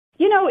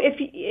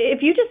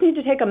if you just need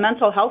to take a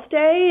mental health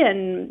day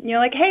and,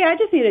 like, hey, I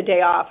just need a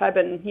day off. I've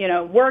been,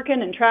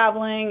 working and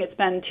traveling. It's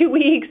been 2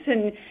 weeks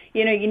and,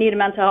 you need a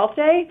mental health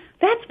day.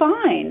 That's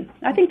fine.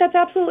 I think that's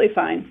absolutely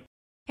fine.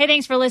 Hey,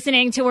 thanks for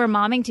listening to We're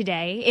Momming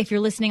Today. If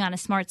you're listening on a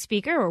smart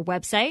speaker or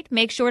website,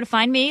 make sure to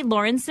find me,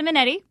 Lauren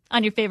Simonetti,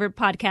 on your favorite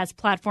podcast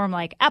platform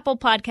like Apple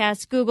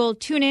Podcasts, Google,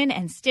 TuneIn,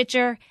 and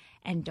Stitcher.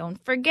 And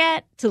don't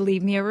forget to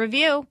leave me a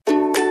review.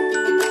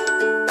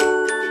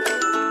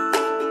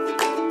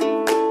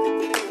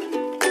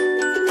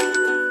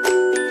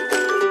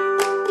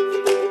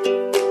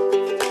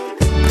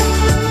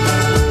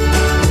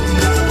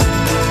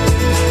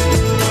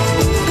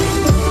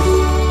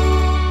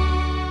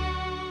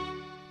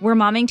 We're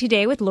Momming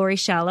Today with Lori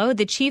Shallow,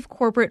 the Chief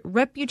Corporate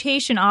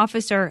Reputation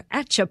Officer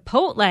at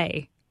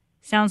Chipotle.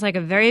 Sounds like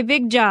a very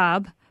big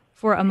job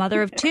for a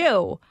mother of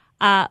two.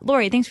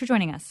 Lori, thanks for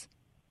joining us.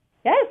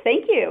 Yes,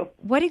 thank you.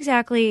 What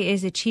exactly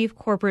is a Chief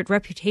Corporate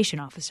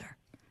Reputation Officer?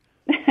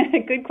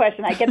 Good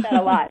question. I get that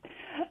a lot.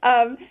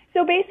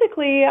 So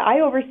basically, I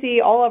oversee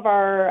all of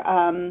our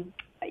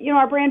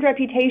our brand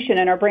reputation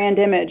and our brand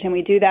image, and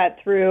we do that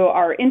through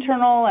our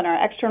internal and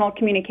our external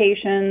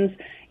communications,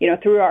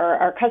 through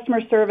our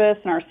customer service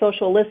and our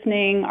social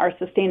listening, our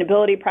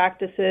sustainability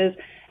practices,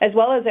 as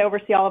well as I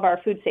oversee all of our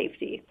food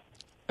safety.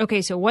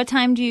 Okay, so what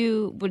time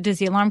does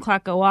the alarm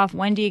clock go off?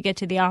 When do you get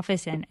to the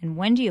office, and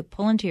when do you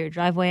pull into your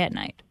driveway at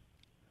night?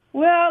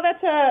 Well,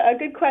 that's a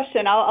good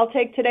question. I'll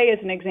take today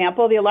as an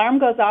example. The alarm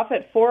goes off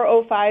at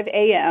 4:05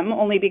 a.m.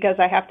 only because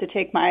I have to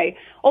take my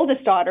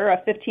oldest daughter, a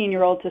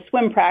 15-year-old, to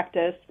swim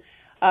practice.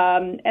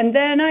 And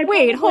then I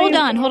hold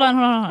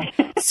on.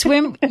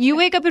 Swim. You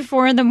wake up at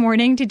 4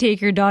 a.m. to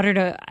take your daughter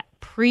to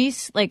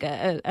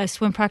a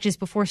swim practice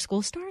before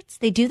school starts?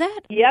 They do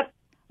that? Yep.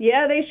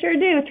 Yeah, they sure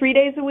do. 3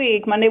 days a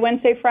week, Monday,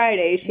 Wednesday,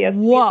 Friday. She has to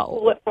be at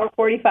school at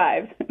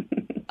 4:45.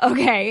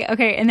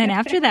 Okay. And then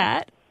after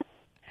that?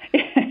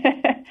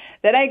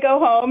 Then I go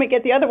home and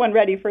get the other one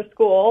ready for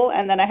school,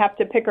 and then I have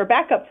to pick her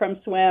back up from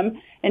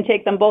swim and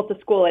take them both to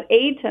school at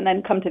 8 and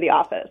then come to the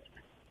office.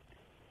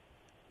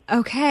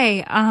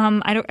 Okay.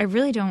 I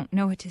really don't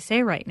know what to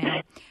say right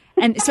now.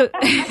 And so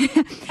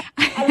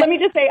let me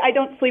just say I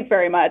don't sleep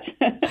very much.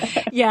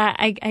 Yeah,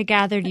 I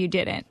gathered you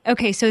didn't.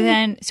 Okay,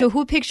 so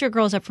who picks your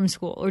girls up from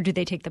school, or do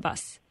they take the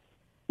bus?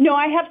 No,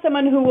 I have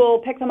someone who will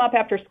pick them up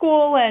after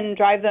school and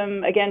drive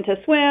them again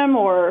to swim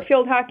or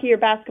field hockey or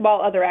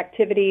basketball, other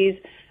activities.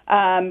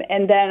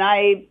 And then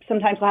I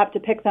sometimes will have to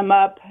pick them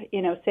up,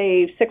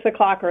 say 6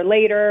 o'clock or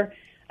later.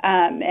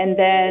 And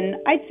then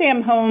I'd say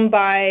I'm home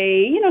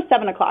by,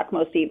 7 o'clock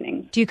most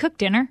evenings. Do you cook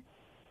dinner?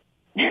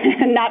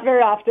 Not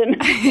very often.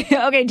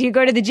 Okay, do you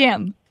go to the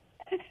gym?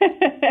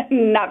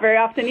 Not very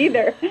often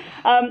either.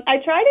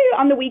 I try to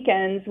on the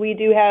weekends. We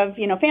do have,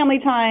 family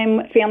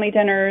time, family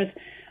dinners,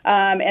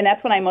 and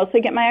that's when I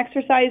mostly get my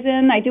exercise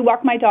in. I do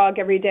walk my dog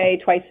every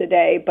day, twice a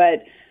day,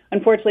 but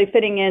unfortunately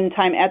fitting in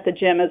time at the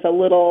gym is a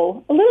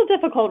little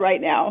difficult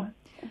right now.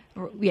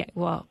 Yeah,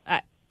 well,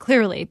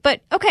 clearly.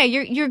 But okay,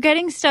 you're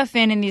getting stuff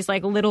in these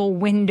like little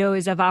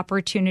windows of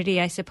opportunity,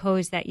 I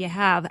suppose, that you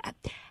have.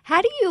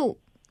 How do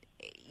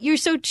you're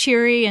so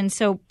cheery and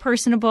so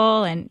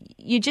personable and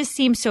you just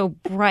seem so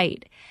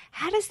bright.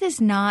 How does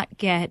this not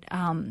get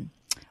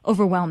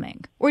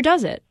overwhelming? Or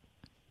does it?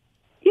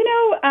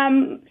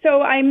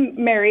 So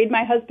I'm married.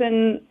 My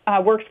husband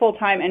works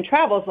full-time and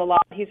travels a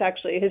lot. His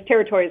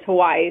territory is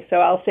Hawaii, so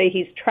I'll say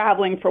he's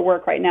traveling for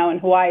work right now in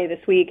Hawaii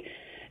this week.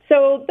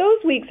 So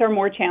those weeks are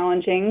more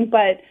challenging,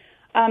 but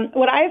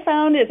what I have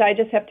found is I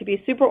just have to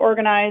be super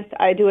organized.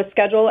 I do a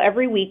schedule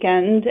every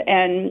weekend,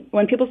 and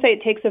when people say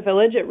it takes a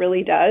village, it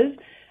really does.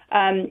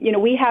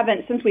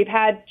 Since we've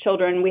had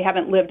children, we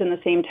haven't lived in the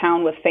same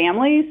town with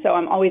family, so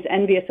I'm always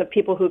envious of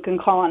people who can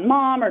call on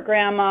mom or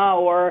grandma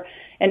or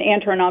an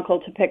aunt or an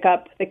uncle to pick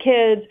up the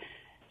kids.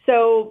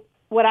 So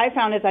what I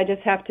found is I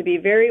just have to be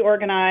very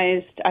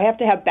organized. I have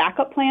to have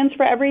backup plans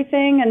for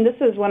everything, and this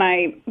is when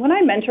I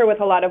mentor with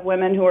a lot of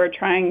women who are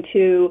trying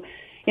to,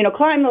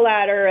 climb the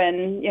ladder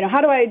and, how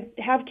do I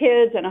have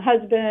kids and a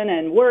husband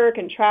and work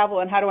and travel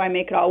and how do I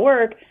make it all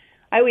work?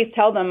 I always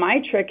tell them my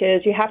trick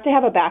is you have to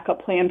have a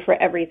backup plan for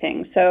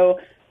everything. So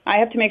I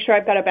have to make sure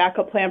I've got a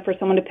backup plan for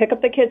someone to pick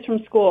up the kids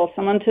from school,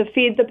 someone to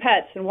feed the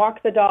pets and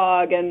walk the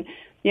dog, and,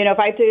 if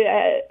I have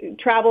to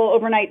travel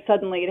overnight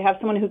suddenly, to have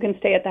someone who can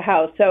stay at the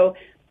house. So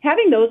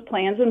having those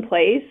plans in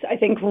place, I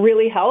think,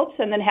 really helps.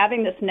 And then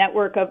having this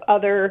network of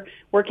other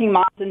working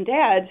moms and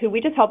dads who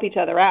we just help each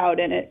other out,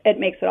 and it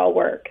makes it all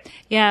work.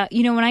 Yeah.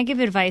 When I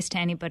give advice to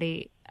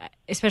anybody,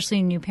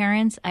 especially new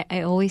parents,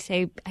 I always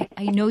say,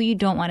 I know you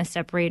don't want to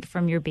separate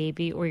from your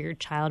baby or your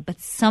child, but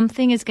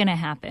something is going to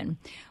happen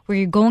where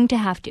you're going to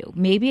have to.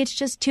 Maybe it's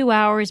just 2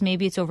 hours,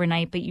 maybe it's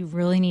overnight, but you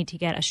really need to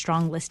get a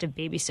strong list of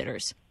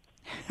babysitters.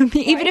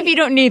 Even if you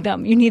don't need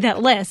them, you need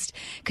that list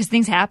because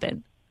things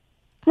happen.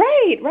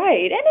 Right.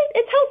 And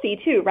it's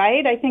healthy too,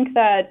 right? I think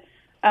that,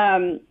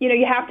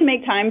 you have to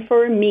make time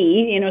for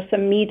me,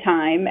 some me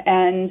time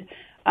and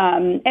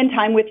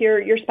time with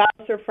your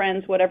spouse or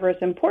friends, whatever is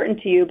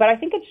important to you. But I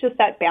think it's just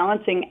that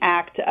balancing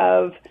act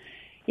of,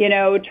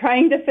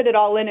 trying to fit it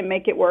all in and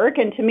make it work.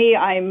 And to me,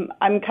 I'm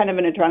kind of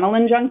an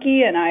adrenaline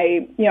junkie, and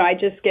I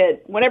just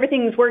get, when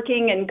everything's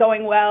working and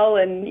going well,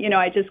 and,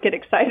 I just get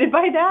excited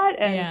by that.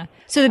 And yeah.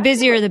 So the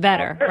busier, the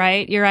better,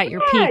 right? You're at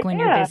your peak when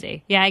you're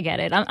busy. Yeah, I get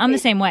it. I'm the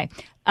same way.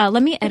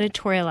 Let me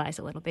editorialize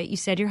a little bit. You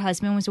said your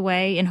husband was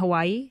away in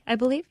Hawaii, I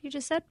believe you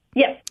just said?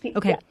 Yes.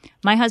 Okay. Yes.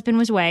 My husband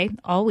was away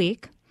all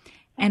week.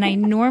 And I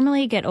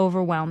normally get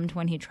overwhelmed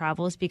when he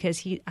travels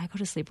because I go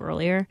to sleep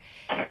earlier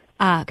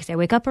because I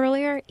wake up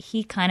earlier.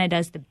 He kind of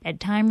does the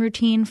bedtime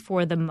routine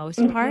for the most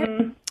part.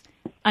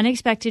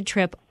 Unexpected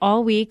trip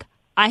all week.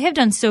 I have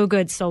done so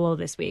good solo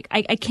this week.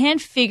 I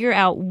can't figure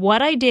out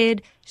what I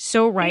did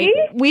so right.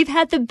 We've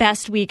had the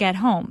best week at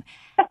home.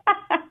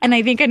 And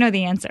I think I know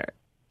the answer.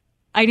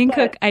 I didn't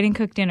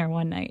cook dinner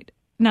one night.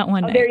 Not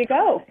one night. There you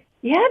go.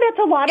 Yeah, that's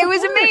a lot of work. It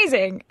was work.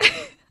 Amazing.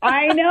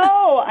 I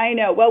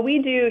know. Well, we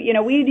do,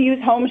 we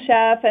use Home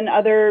Chef and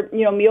other,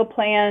 meal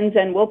plans,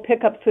 and we'll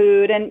pick up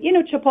food. And,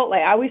 Chipotle,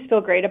 I always feel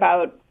great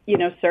about,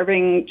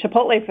 serving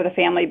Chipotle for the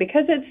family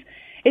because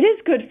it is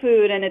good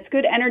food and it's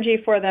good energy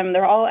for them.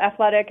 They're all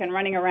athletic and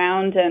running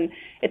around, and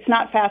it's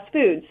not fast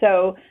food.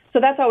 So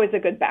that's always a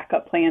good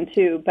backup plan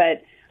too.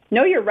 But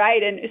no, you're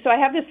right. And so I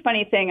have this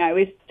funny thing. I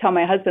always tell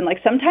my husband,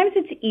 sometimes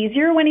it's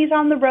easier when he's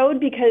on the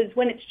road because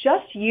when it's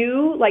just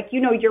you,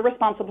 you're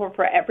responsible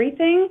for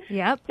everything.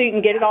 Yep. So you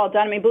can get it all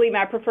done. I mean, believe me,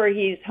 I prefer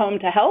he's home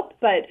to help,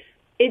 but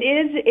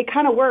it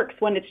kind of works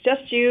when it's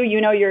just you.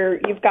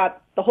 You've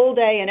got the whole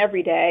day and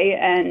every day.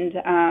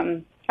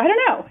 And I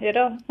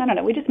don't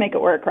know. We just make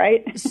it work,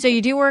 right? So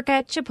you do work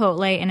at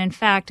Chipotle. And in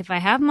fact, if I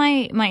have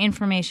my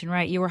information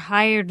right, you were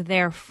hired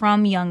there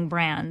from Young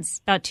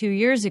Brands about 2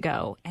 years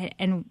ago.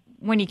 And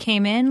when you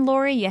came in,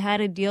 Lori, you had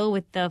to deal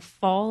with the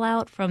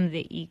fallout from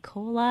the E.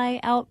 coli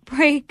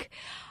outbreak.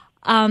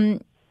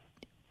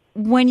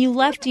 When you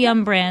left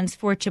Yum Brands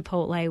for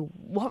Chipotle,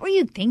 what were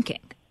you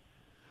thinking?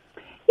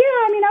 Yeah,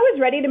 I was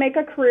ready to make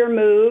a career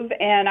move,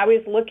 and I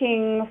was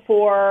looking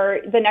for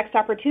the next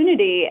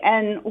opportunity.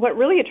 And what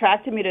really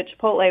attracted me to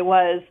Chipotle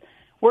was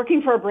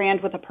working for a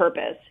brand with a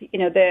purpose.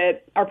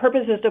 Our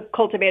purpose is to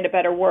cultivate a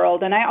better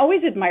world. And I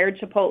always admired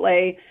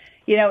Chipotle,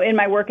 in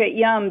my work at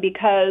Yum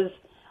because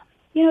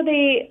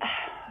they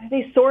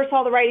source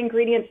all the right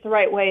ingredients the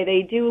right way.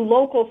 They do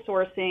local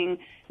sourcing.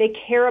 They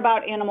care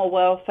about animal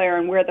welfare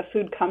and where the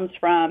food comes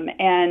from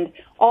and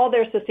all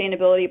their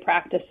sustainability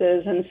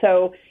practices. And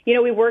so,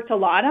 we worked a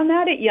lot on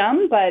that at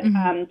Yum, but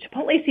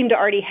Chipotle seemed to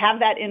already have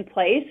that in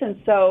place.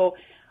 And so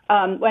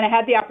when I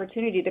had the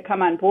opportunity to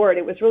come on board,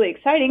 it was really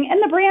exciting.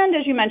 And the brand,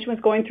 as you mentioned,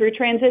 was going through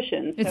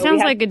transition. It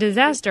sounds like a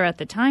disaster at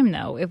the time,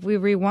 though. If we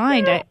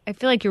rewind, I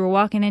feel like you were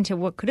walking into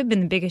what could have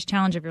been the biggest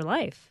challenge of your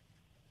life.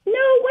 No,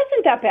 it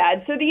wasn't that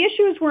bad. So the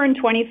issues were in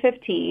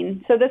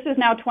 2015. So this is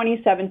now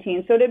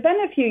 2017. So it had been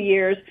a few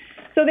years.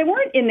 So they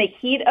weren't in the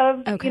heat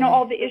of,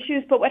 all the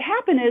issues. But what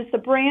happened is the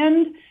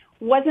brand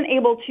wasn't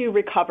able to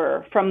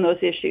recover from those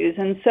issues.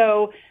 And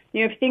so,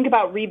 if you think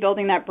about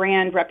rebuilding that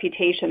brand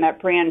reputation,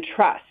 that brand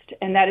trust,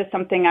 and that is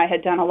something I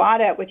had done a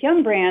lot at with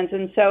Young Brands.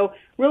 And so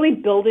really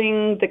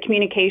building the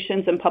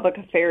communications and public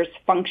affairs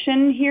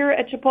function here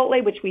at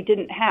Chipotle, which we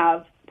didn't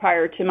have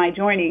prior to my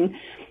joining.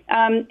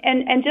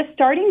 And just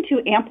starting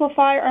to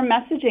amplify our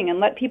messaging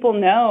and let people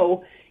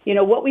know,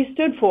 what we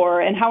stood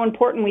for and how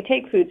important we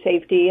take food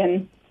safety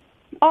and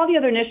all the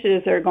other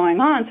initiatives that are going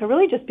on. So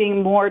really just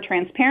being more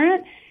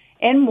transparent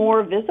and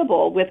more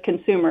visible with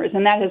consumers.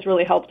 And that has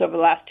really helped over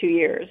the last 2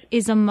 years.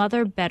 Is a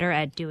mother better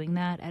at doing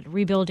that, at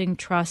rebuilding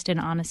trust and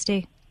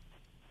honesty?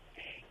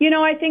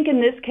 I think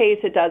in this case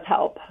it does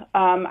help.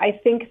 I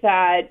think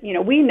that,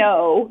 we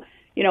know,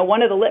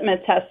 one of the litmus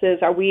tests is,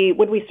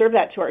 would we serve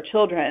that to our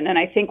children? And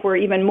I think we're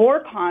even more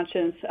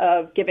conscious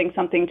of giving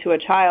something to a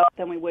child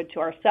than we would to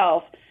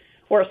ourselves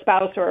or a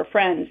spouse or a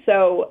friend.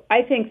 So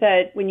I think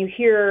that when you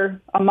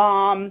hear a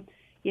mom,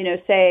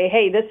 say,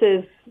 hey, this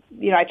is,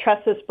 I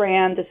trust this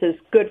brand, this is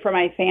good for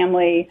my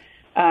family,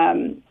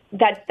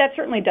 that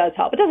certainly does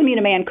help. It doesn't mean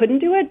a man couldn't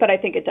do it, but I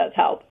think it does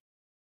help.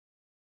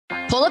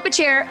 Pull up a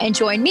chair and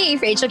join me,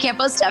 Rachel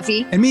Campos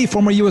Duffy. And me,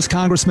 former U.S.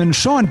 Congressman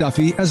Sean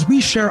Duffy, as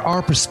we share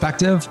our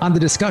perspective on the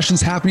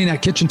discussions happening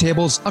at kitchen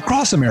tables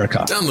across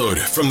America. Download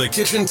From the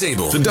Kitchen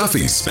Table, The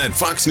Duffys, at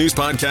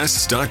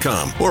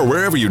foxnewspodcasts.com or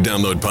wherever you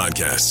download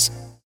podcasts.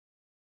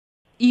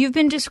 You've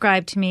been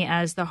described to me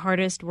as the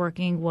hardest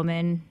working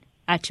woman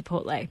at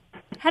Chipotle.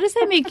 How does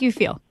that make you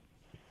feel?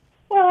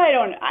 Well, I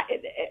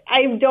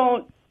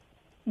don't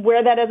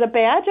wear that as a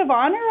badge of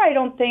honor. I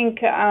don't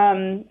think,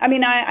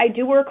 I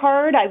do work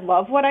hard. I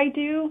love what I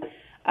do.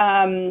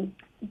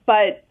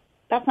 But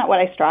that's not what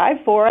I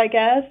strive for, I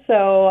guess.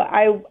 So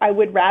I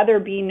would rather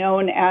be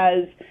known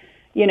as,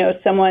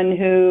 someone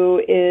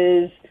who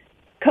is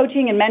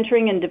coaching and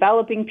mentoring and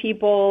developing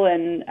people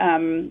and,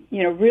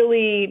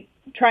 really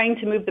trying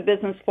to move the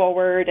business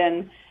forward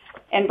and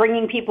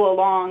bringing people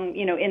along,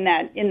 in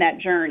that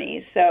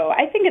journey. So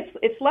I think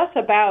it's less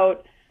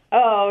about,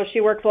 oh,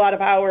 she works a lot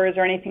of hours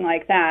or anything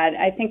like that.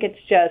 I think it's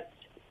just,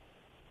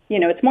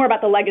 it's more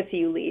about the legacy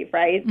you leave,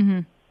 right?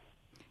 Mm-hmm.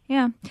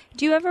 Yeah.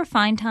 Do you ever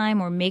find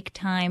time or make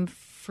time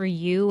for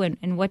you,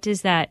 and what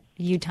does that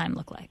you time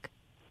look like?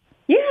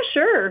 Yeah,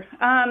 sure.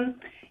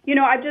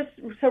 I've just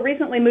so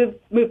recently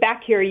moved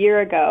back here a year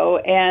ago,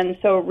 and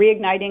so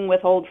reigniting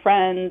with old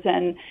friends.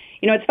 And,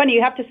 it's funny,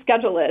 you have to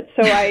schedule it.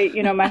 So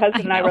my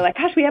husband and I were like,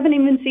 gosh, we haven't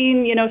even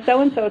seen,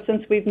 so-and-so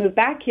since we've moved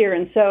back here.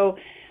 And so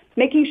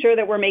making sure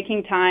that we're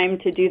making time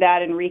to do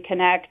that and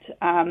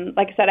reconnect.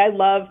 Like I said, I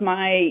love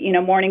my,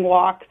 morning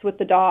walks with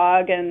the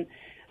dog and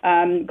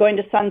going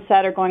to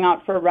Sunset or going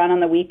out for a run on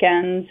the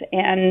weekends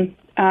and,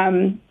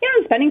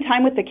 spending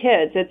time with the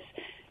kids. It's,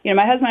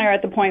 my husband and I are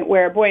at the point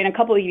where, boy, in a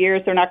couple of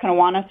years, they're not going to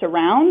want us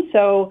around.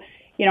 So,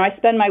 I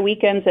spend my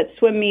weekends at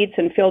swim meets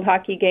and field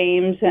hockey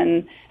games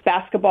and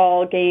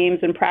basketball games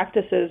and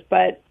practices,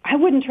 but I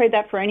wouldn't trade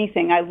that for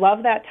anything. I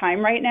love that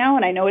time right now,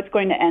 and I know it's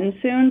going to end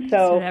soon.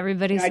 So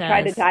everybody says. I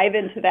try to dive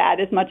into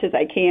that as much as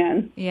I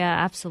can. Yeah,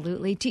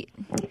 absolutely. Do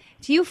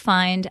you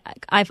find,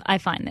 I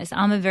find this,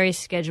 I'm a very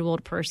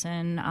scheduled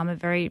person. I'm a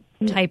very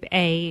type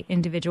A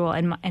individual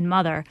and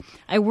mother.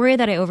 I worry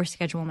that I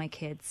overschedule my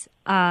kids.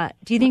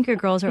 Do you think your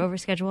girls are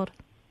overscheduled?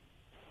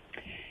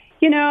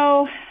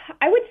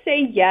 I would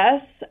say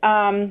yes.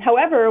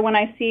 However, when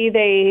I see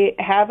they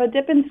have a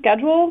dip in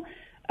schedule,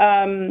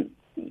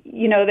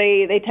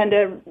 they tend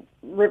to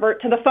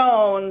revert to the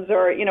phones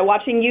or,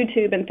 watching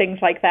YouTube and things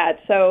like that.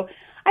 So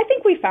I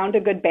think we found a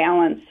good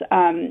balance.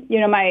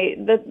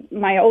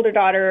 My older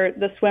daughter,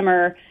 the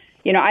swimmer,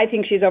 I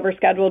think she's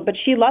overscheduled, but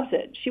she loves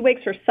it. She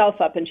wakes herself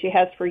up, and she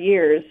has for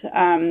years.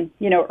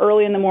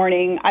 Early in the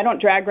morning, I don't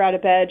drag her out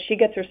of bed. She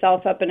gets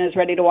herself up and is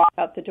ready to walk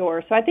out the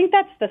door. So I think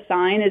that's the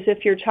sign, is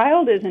if your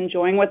child is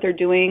enjoying what they're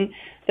doing,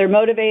 they're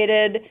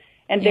motivated,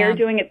 and they're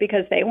doing it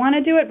because they want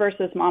to do it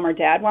versus mom or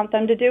dad want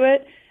them to do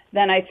it,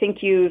 then I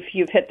think you've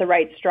hit the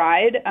right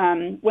stride.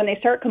 When they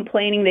start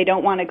complaining they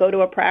don't want to go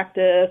to a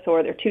practice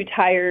or they're too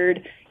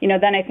tired,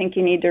 then I think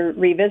you need to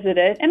revisit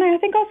it. And I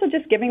think also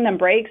just giving them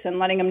breaks and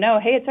letting them know,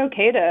 hey, it's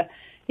okay to,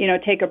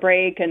 take a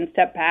break and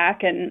step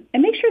back and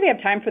make sure they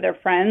have time for their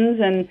friends.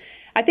 And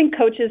I think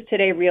coaches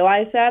today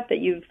realize that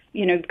you've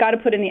got to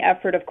put in the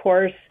effort, of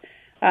course,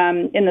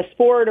 in the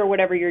sport or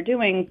whatever you're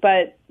doing,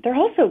 but they're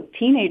also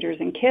teenagers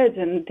and kids,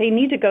 and they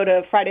need to go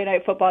to Friday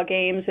night football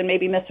games and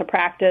maybe miss a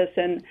practice.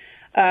 And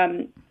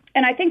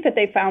I think that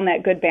they found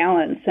that good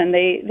balance, and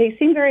they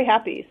seem very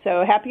happy.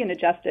 So happy and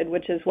adjusted,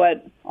 which is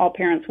what all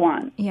parents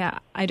want. Yeah,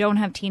 I don't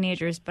have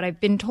teenagers, but I've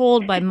been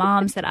told by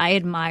moms that I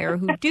admire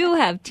who do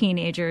have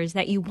teenagers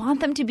that you want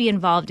them to be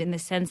involved in the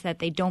sense that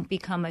they don't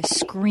become a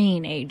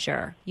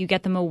screen-ager. You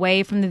get them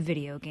away from the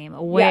video game,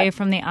 away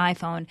from the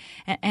iPhone,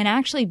 and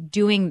actually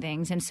doing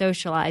things and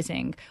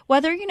socializing,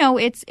 whether,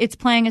 it's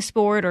playing a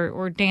sport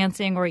or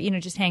dancing or,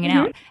 just hanging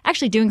out,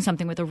 actually doing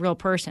something with a real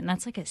person.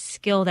 That's like a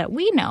skill that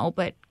we know,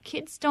 but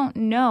kids don't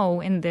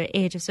know in the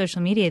age of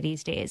social media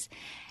these days.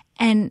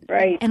 And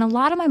a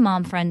lot of my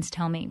mom friends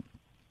tell me,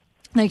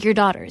 like your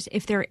daughters,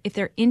 if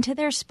they're into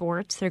their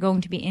sports, they're going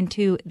to be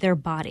into their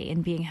body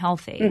and being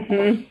healthy.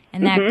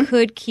 And that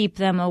could keep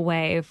them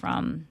away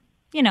from,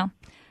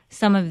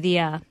 some of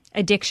the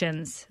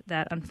addictions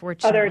that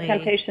unfortunately... Other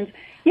temptations.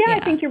 Yeah,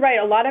 I think you're right.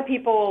 A lot of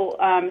people,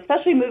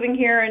 especially moving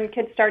here and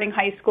kids starting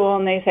high school,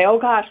 and they say, oh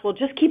gosh, well,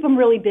 just keep them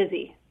really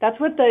busy. That's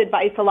what the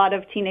advice a lot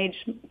of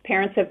teenage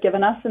parents have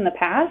given us in the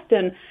past.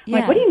 And I'm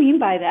like, what do you mean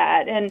by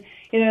that? And,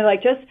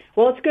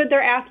 it's good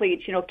they're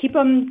athletes, keep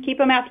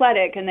them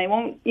athletic and they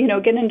won't,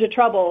 get into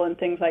trouble and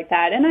things like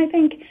that. And I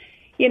think,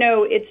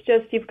 it's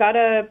just, you've got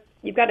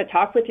to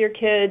talk with your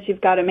kids.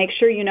 You've got to make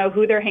sure you know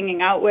who they're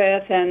hanging out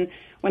with. And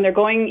when they're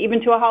going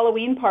even to a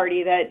Halloween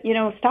party, that,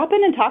 stop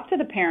in and talk to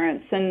the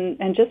parents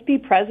and just be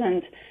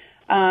present.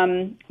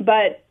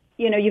 But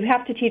you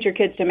have to teach your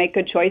kids to make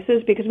good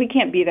choices because we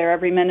can't be there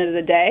every minute of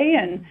the day.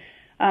 And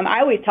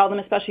I always tell them,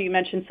 especially you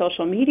mentioned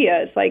social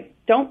media, it's like,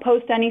 don't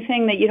post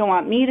anything that you don't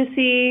want me to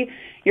see,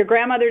 your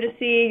grandmother to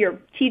see, your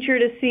teacher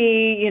to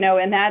see,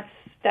 and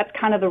that's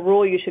kind of the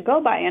rule you should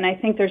go by. And I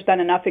think there's been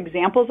enough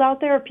examples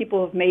out there of people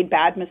who have made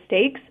bad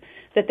mistakes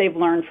that they've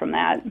learned from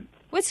that.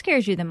 What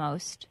scares you the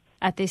most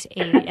at this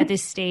age, at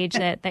this stage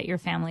that your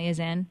family is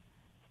in?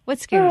 What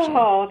scares you?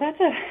 Oh, that's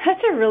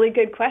a really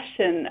good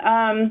question.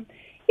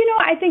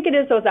 I think it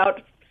is those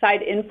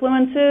outside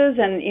influences.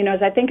 And,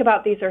 as I think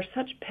about these are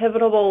such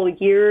pivotal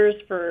years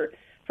for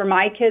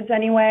my kids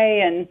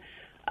anyway.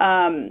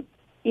 And,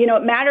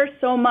 it matters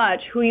so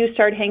much who you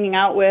start hanging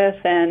out with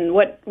and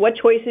what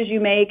choices you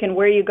make and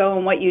where you go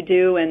and what you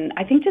do. And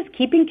I think just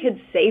keeping kids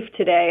safe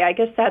today, I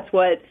guess that's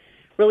what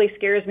really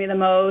scares me the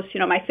most.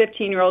 My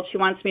 15-year-old, she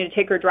wants me to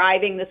take her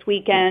driving this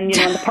weekend,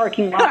 in the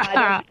parking lot.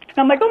 And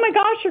I'm like, oh my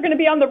gosh, you're going to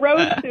be on the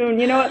road soon.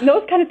 And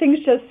those kind of things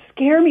just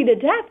scare me to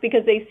death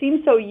because they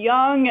seem so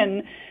young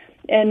and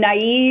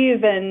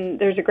naive, and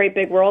there's a great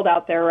big world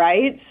out there,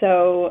 right?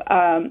 So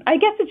I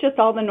guess it's just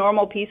all the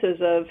normal pieces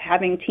of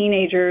having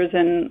teenagers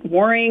and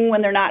worrying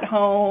when they're not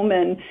home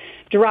and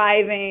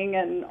driving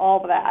and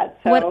all of that.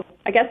 So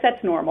I guess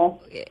that's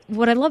normal.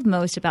 What I love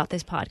most about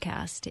this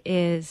podcast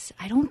is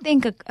I don't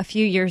think a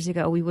few years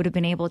ago we would have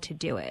been able to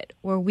do it,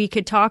 or we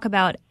could talk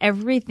about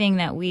everything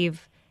that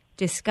we've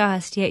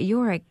discussed, yet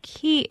you're a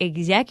key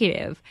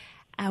executive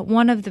at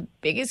one of the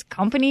biggest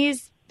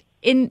companies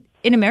in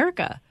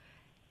America.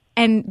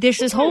 And there's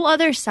this whole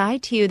other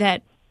side to you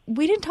that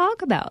we didn't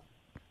talk about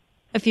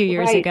a few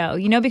years ago,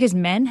 because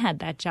men had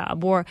that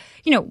job, or,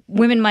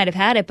 women might have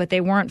had it, but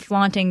they weren't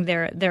flaunting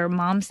their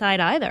mom side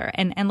either.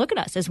 And look at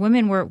us as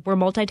women, we're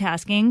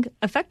multitasking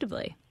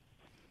effectively.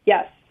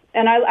 Yes.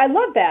 And I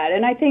love that.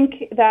 And I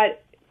think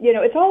that,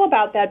 it's all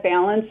about that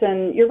balance.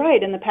 And you're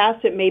right. In the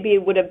past, it maybe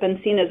would have been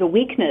seen as a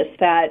weakness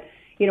that,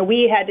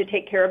 we had to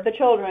take care of the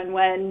children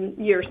when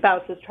your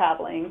spouse is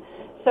traveling.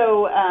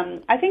 So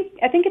I think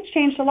it's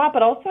changed a lot.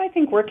 But also I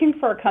think working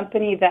for a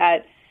company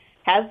that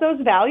has those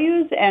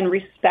values and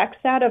respects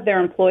that of their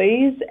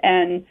employees.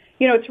 And,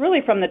 it's really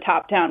from the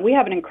top down. We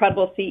have an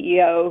incredible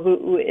CEO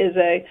who is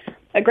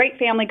a great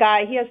family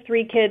guy. He has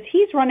 3 kids.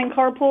 He's running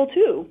carpool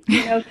too,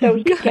 so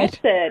he gets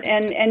it.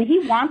 And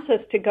he wants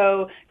us to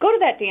go to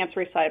that dance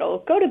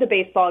recital, go to the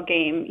baseball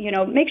game,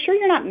 make sure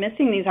you're not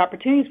missing these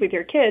opportunities with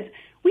your kids.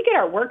 We get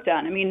our work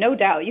done. I mean, no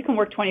doubt. You can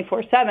work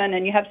 24/7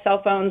 and you have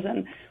cell phones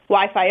and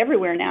Wi-Fi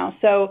everywhere now.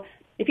 So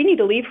if you need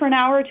to leave for an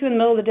hour or two in the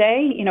middle of the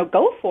day,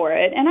 go for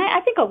it. And I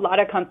think a lot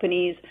of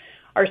companies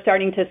are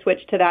starting to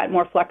switch to that,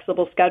 more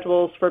flexible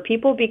schedules for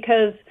people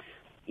because,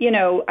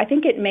 I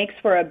think it makes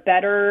for a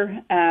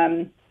better,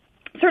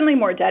 certainly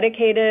more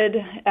dedicated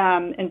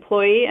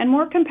employee and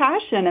more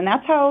compassion. And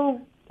that's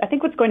how I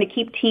think what's going to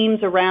keep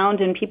teams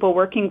around and people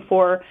working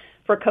for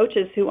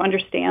coaches who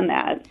understand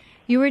that.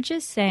 You were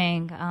just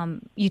saying,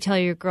 you tell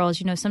your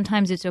girls,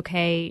 sometimes it's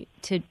okay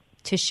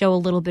to show a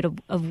little bit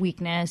of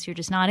weakness. You're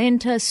just not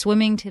into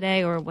swimming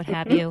today or what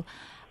have you.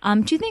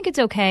 Do you think it's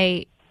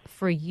okay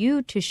for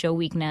you to show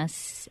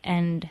weakness,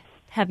 and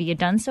have you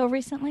done so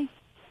recently?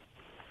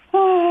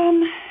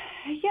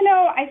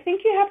 I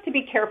think you have to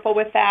be careful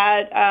with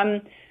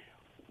that.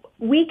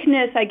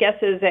 Weakness, I guess,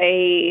 is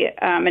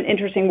an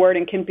interesting word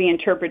and can be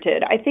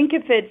interpreted. I think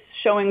if it's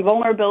showing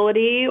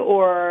vulnerability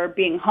or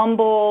being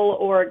humble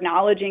or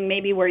acknowledging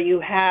maybe where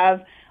you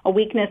have a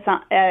weakness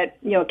at,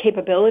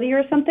 capability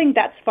or something,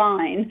 that's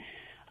fine.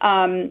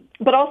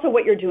 But also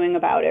what you're doing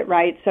about it,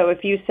 right? So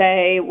if you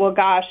say, well,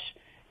 gosh,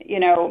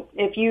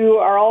 if you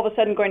are all of a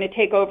sudden going to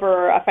take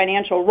over a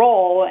financial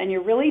role and you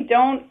really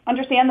don't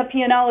understand the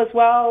P&L as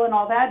well and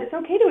all that, it's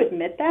okay to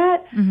admit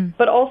that,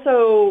 but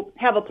also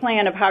have a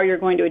plan of how you're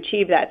going to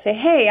achieve that. Say,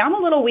 hey, I'm a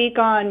little weak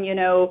on,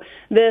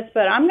 this,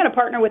 but I'm going to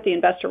partner with the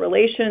investor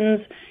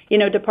relations,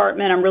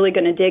 department. I'm really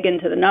going to dig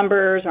into the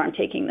numbers, or I'm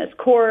taking this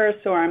course,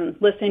 or I'm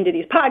listening to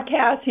these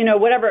podcasts,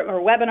 whatever,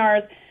 or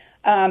webinars.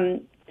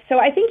 So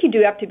I think you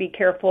do have to be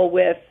careful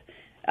with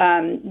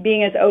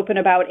being as open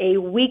about a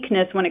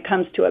weakness when it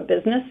comes to a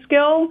business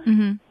skill.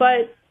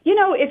 But,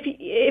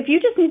 if you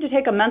just need to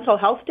take a mental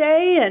health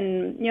day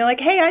and you're like,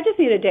 hey, I just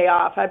need a day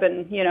off. I've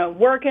been,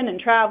 working and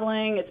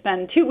traveling. It's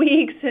been 2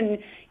 weeks and,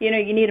 you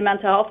need a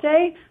mental health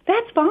day.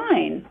 That's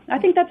fine. I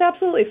think that's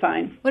absolutely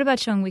fine. What about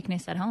showing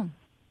weakness at home?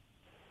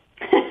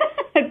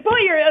 Boy,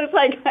 it's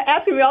like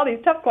asking me all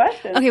these tough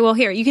questions. Okay, well,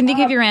 here, you can think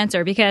of your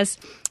answer because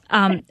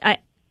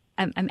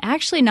I'm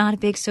actually not a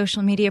big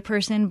social media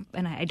person,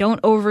 and I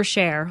don't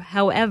overshare.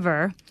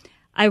 However,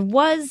 I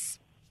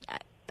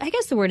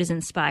guess the word is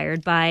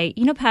inspired by,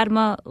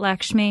 Padma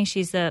Lakshmi.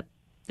 She's the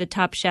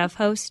Top Chef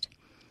host.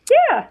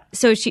 Yeah.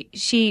 So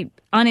she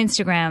on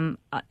Instagram,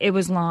 it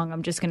was long.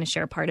 I'm just going to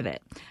share part of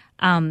it.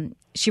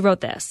 She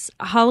wrote this: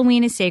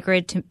 Halloween is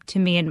sacred to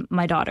me and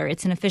my daughter.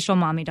 It's an official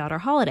mommy-daughter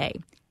holiday.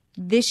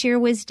 This year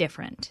was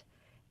different.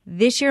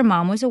 This year,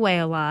 Mom was away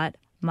a lot.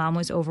 Mom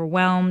was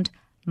overwhelmed.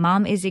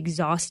 Mom is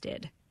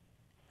exhausted.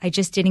 I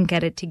just didn't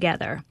get it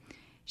together.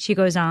 She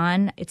goes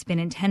on, it's been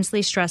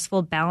intensely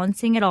stressful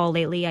balancing it all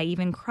lately. I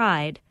even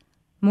cried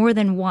more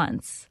than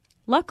once.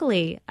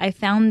 Luckily, I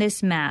found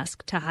this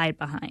mask to hide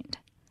behind.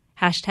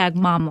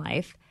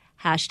 #MomLife,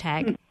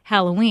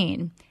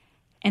 #Halloween.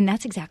 And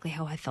that's exactly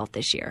how I felt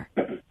this year.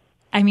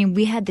 I mean,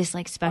 we had this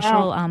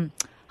special,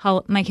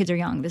 my kids are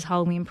young, this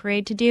Halloween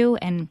parade to do,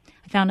 and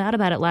I found out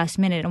about it last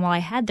minute. And while I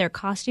had their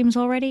costumes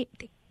already,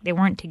 they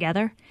weren't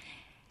together.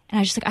 And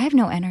I was just I have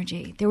no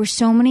energy. There were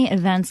so many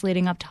events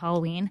leading up to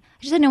Halloween.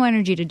 I just had no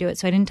energy to do it,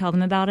 so I didn't tell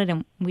them about it,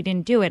 and we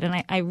didn't do it.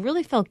 And I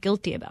really felt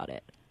guilty about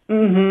it.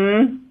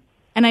 And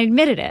I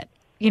admitted it.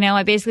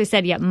 I basically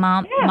said,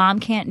 Mom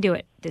can't do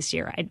it this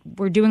year.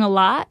 We're doing a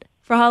lot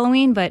for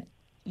Halloween, but,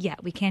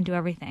 we can't do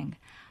everything.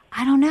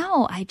 I don't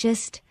know. I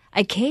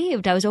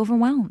caved. I was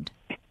overwhelmed.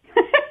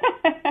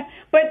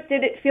 But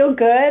did it feel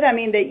good? I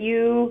mean, that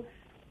you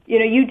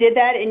did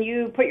that and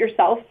you put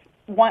yourself,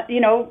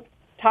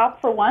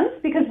 top for once,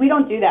 because we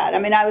don't do that. I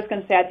mean, I was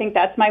going to say, I think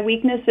that's my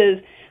weakness is,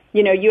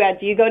 do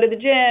you go to the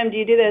gym? Do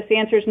you do this? The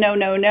answer is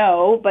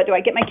no. But do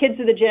I get my kids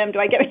to the gym? Do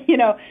I get,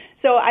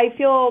 so I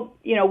feel,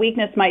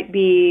 weakness might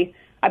be,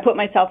 I put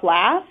myself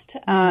last,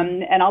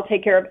 and I'll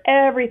take care of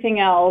everything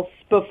else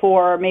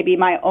before maybe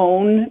my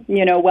own,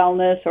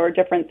 wellness or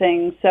different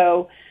things.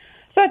 So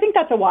I think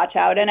that's a watch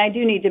out, and I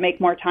do need to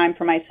make more time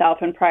for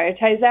myself and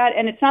prioritize that.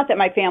 And it's not that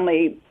my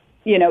family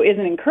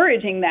isn't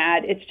encouraging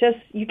that. It's just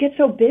you get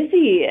so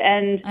busy,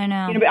 and I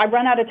know. I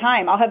run out of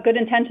time. I'll have good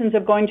intentions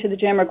of going to the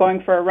gym or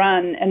going for a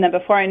run, and then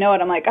before I know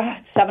it, I'm like,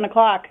 it's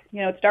 7:00.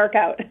 It's dark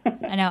out.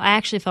 I know. I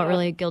actually felt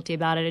really guilty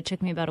about it. It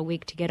took me about a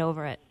week to get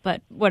over it,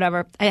 but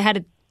whatever. I had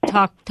to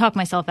talk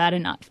myself out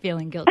of not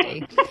feeling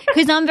guilty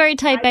because I'm very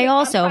type A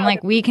also. I'm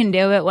like, we can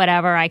do it,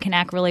 whatever. I can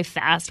act really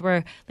fast.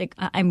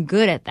 I'm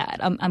good at that.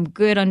 I'm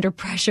good under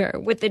pressure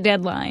with the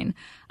deadline,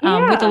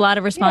 with a lot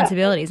of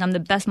responsibilities. I'm the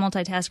best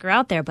multitasker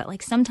out there, but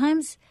like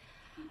sometimes,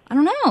 I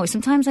don't know.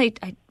 Sometimes I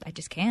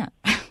just can't.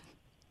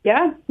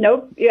 Yeah,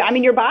 nope. Yeah, I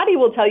mean, your body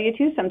will tell you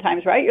too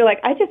sometimes, right? You're like,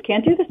 I just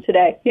can't do this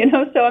today,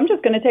 so I'm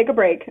just going to take a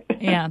break.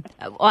 Yeah.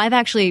 Well, I've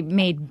actually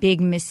made big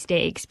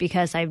mistakes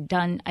because I've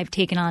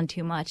taken on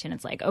too much, and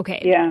it's like, okay,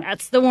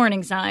 that's the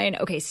warning sign.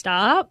 Okay,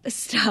 stop,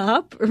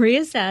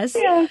 reassess.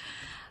 Yeah.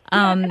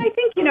 And I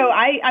think,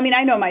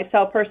 I know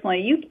myself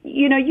personally,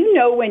 you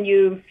know when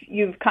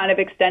you've kind of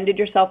extended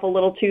yourself a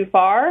little too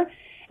far.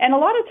 And a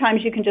lot of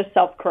times you can just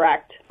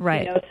self-correct.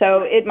 Right.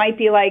 So it might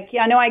be like,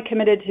 I know I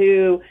committed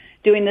to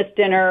doing this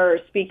dinner or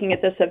speaking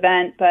at this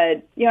event,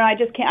 but,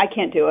 I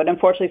can't do it.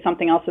 Unfortunately,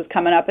 something else is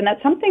coming up. And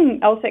that something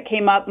else that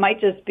came up might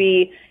just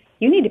be,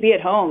 you need to be at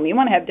home. You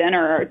want to have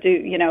dinner or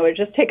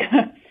just take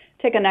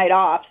a night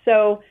off.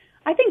 So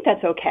I think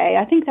that's okay.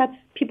 I think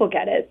people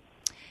get it.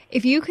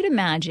 If you could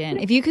imagine,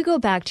 if you could go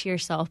back to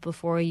yourself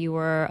before you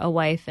were a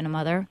wife and a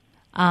mother,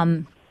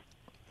 I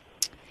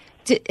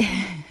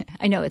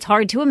know it's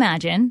hard to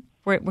imagine.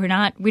 We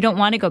don't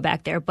want to go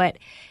back there, but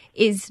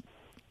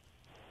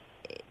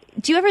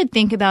do you ever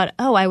think about,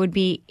 I would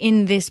be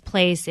in this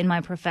place in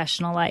my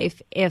professional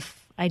life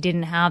if I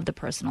didn't have the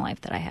personal life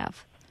that I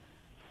have?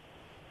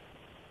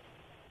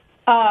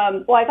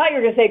 Well, I thought you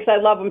were going to say, because I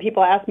love when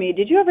people ask me,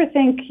 did you ever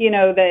think,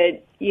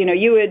 that,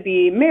 you would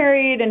be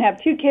married and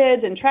have 2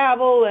 kids and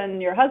travel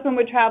and your husband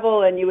would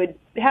travel and you would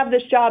have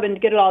this job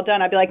and get it all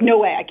done? I'd be like, no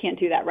way, I can't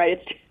do that,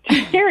 right? It's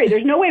too scary.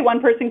 There's no way one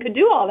person could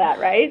do all that,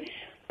 right?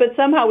 But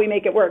somehow we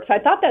make it work. So I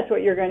thought that's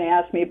what you're going to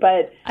ask me,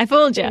 but I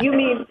fooled you. You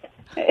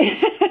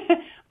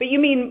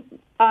mean,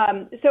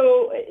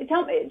 so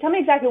tell me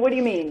exactly, what do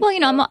you mean?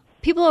 Well,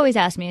 people always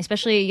ask me,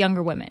 especially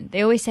younger women,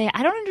 they always say,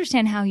 I don't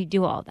understand how you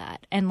do all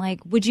that. And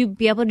like, would you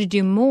be able to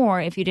do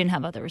more if you didn't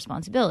have other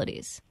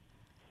responsibilities?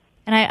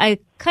 And I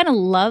kind of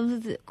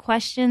love the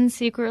question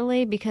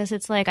secretly because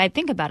it's like, I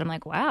think about it, I'm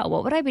like, wow,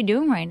 what would I be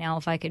doing right now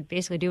if I could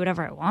basically do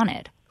whatever I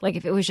wanted? Like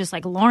if it was just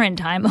like Lauren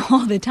time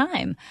all the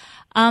time.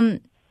 And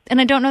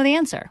I don't know the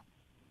answer,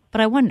 but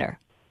I wonder.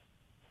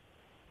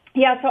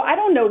 Yeah, so I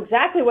don't know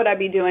exactly what I'd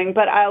be doing,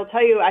 but I'll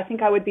tell you, I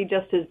think I would be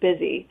just as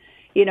busy,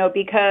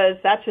 because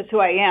that's just who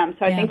I am.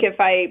 So I think if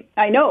I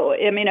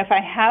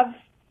have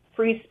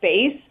free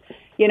space,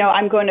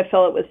 I'm going to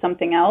fill it with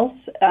something else.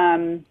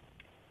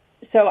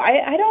 So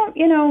I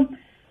don't,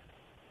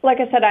 like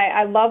I said,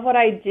 I love what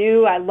I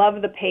do. I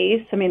love the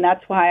pace. I mean,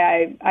 that's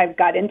why I've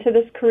got into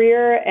this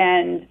career,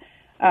 and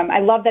I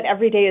love that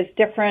every day is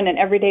different and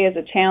every day is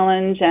a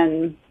challenge,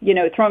 and,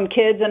 throwing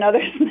kids and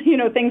other,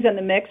 things in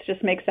the mix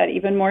just makes that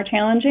even more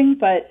challenging.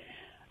 But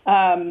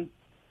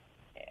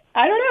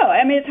I don't know.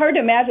 I mean, it's hard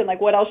to imagine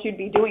like what else you'd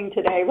be doing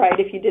today, right?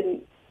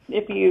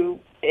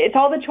 It's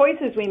all the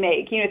choices we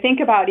make. Think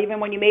about even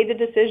when you made the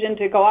decision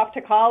to go off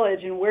to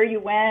college and where you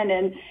went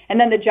and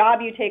then the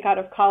job you take out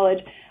of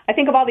college. I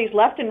think of all these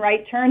left and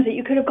right turns that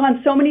you could have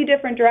gone so many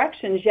different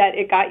directions, yet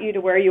it got you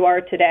to where you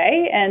are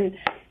today. And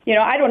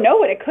I don't know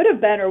what it could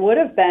have been or would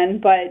have been,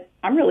 but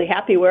I'm really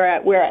happy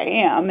where I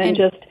am. And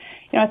just,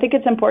 I think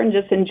it's important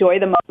just to enjoy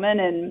the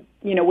moment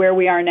and, where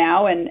we are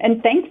now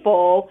and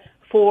thankful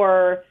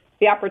for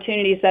the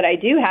opportunities that I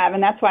do have.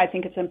 And that's why I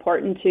think it's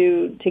important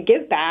to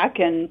give back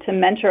and to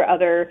mentor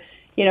other,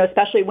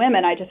 especially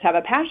women. I just have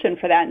a passion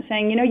for that and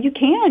saying,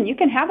 you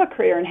can have a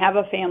career and have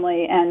a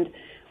family and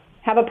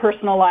have a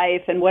personal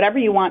life, and whatever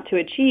you want to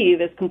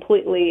achieve is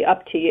completely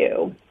up to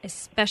you.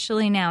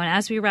 Especially now. And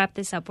as we wrap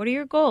this up, what are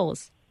your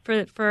goals for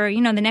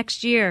the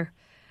next year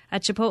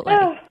at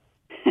Chipotle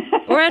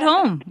or at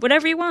home,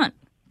 whatever you want?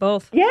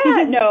 Both.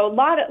 Yeah, no, a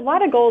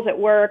lot of goals at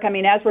work. I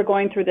mean, as we're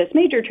going through this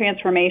major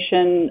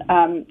transformation,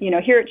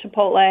 here at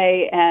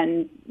Chipotle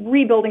and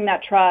rebuilding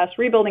that trust,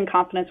 rebuilding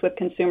confidence with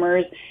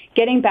consumers,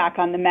 getting back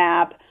on the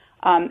map,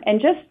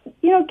 and just,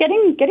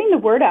 getting the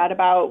word out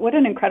about what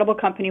an incredible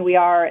company we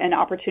are and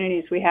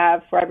opportunities we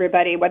have for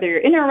everybody, whether you're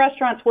in our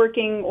restaurants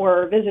working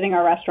or visiting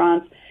our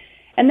restaurants.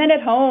 And then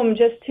at home,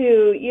 just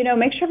to,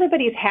 make sure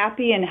everybody's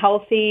happy and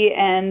healthy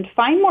and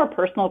find more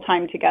personal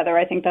time together.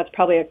 I think that's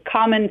probably a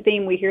common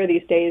theme we hear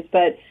these days,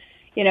 but,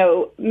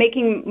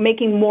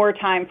 making more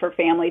time for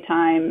family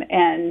time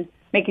and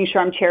making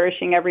sure I'm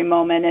cherishing every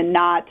moment and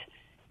not,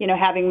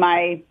 having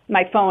my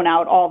phone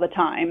out all the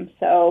time.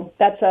 So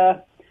that's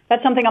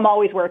something I'm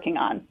always working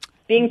on,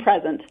 being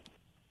present.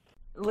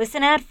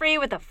 Listen ad-free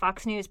with a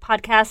Fox News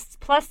Podcasts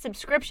Plus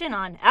subscription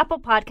on Apple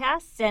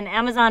Podcasts, and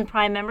Amazon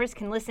Prime members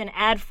can listen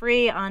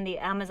ad-free on the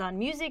Amazon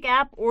Music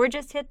app or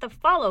just hit the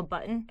follow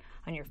button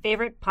on your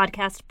favorite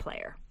podcast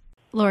player.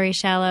 Lori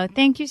Shallow,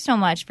 thank you so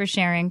much for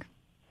sharing.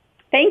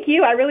 Thank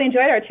you. I really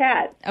enjoyed our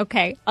chat.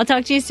 Okay. I'll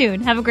talk to you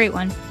soon. Have a great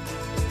one.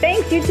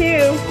 Thanks, you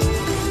too.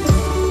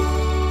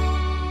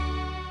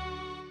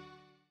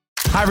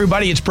 Hi,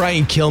 everybody. It's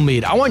Brian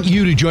Kilmeade. I want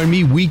you to join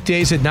me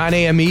weekdays at 9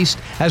 a.m. East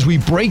as we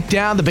break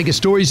down the biggest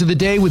stories of the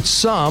day with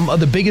some of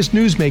the biggest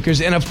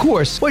newsmakers and, of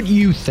course, what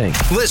you think.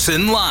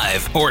 Listen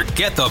live or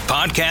get the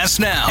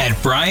podcast now at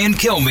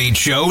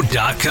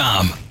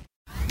briankilmeadshow.com.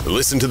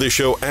 Listen to the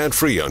show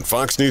ad-free on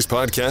Fox News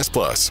Podcast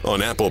Plus,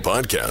 on Apple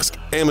Podcast,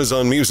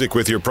 Amazon Music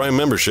with your Prime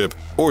membership,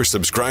 or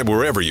subscribe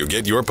wherever you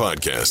get your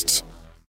podcasts.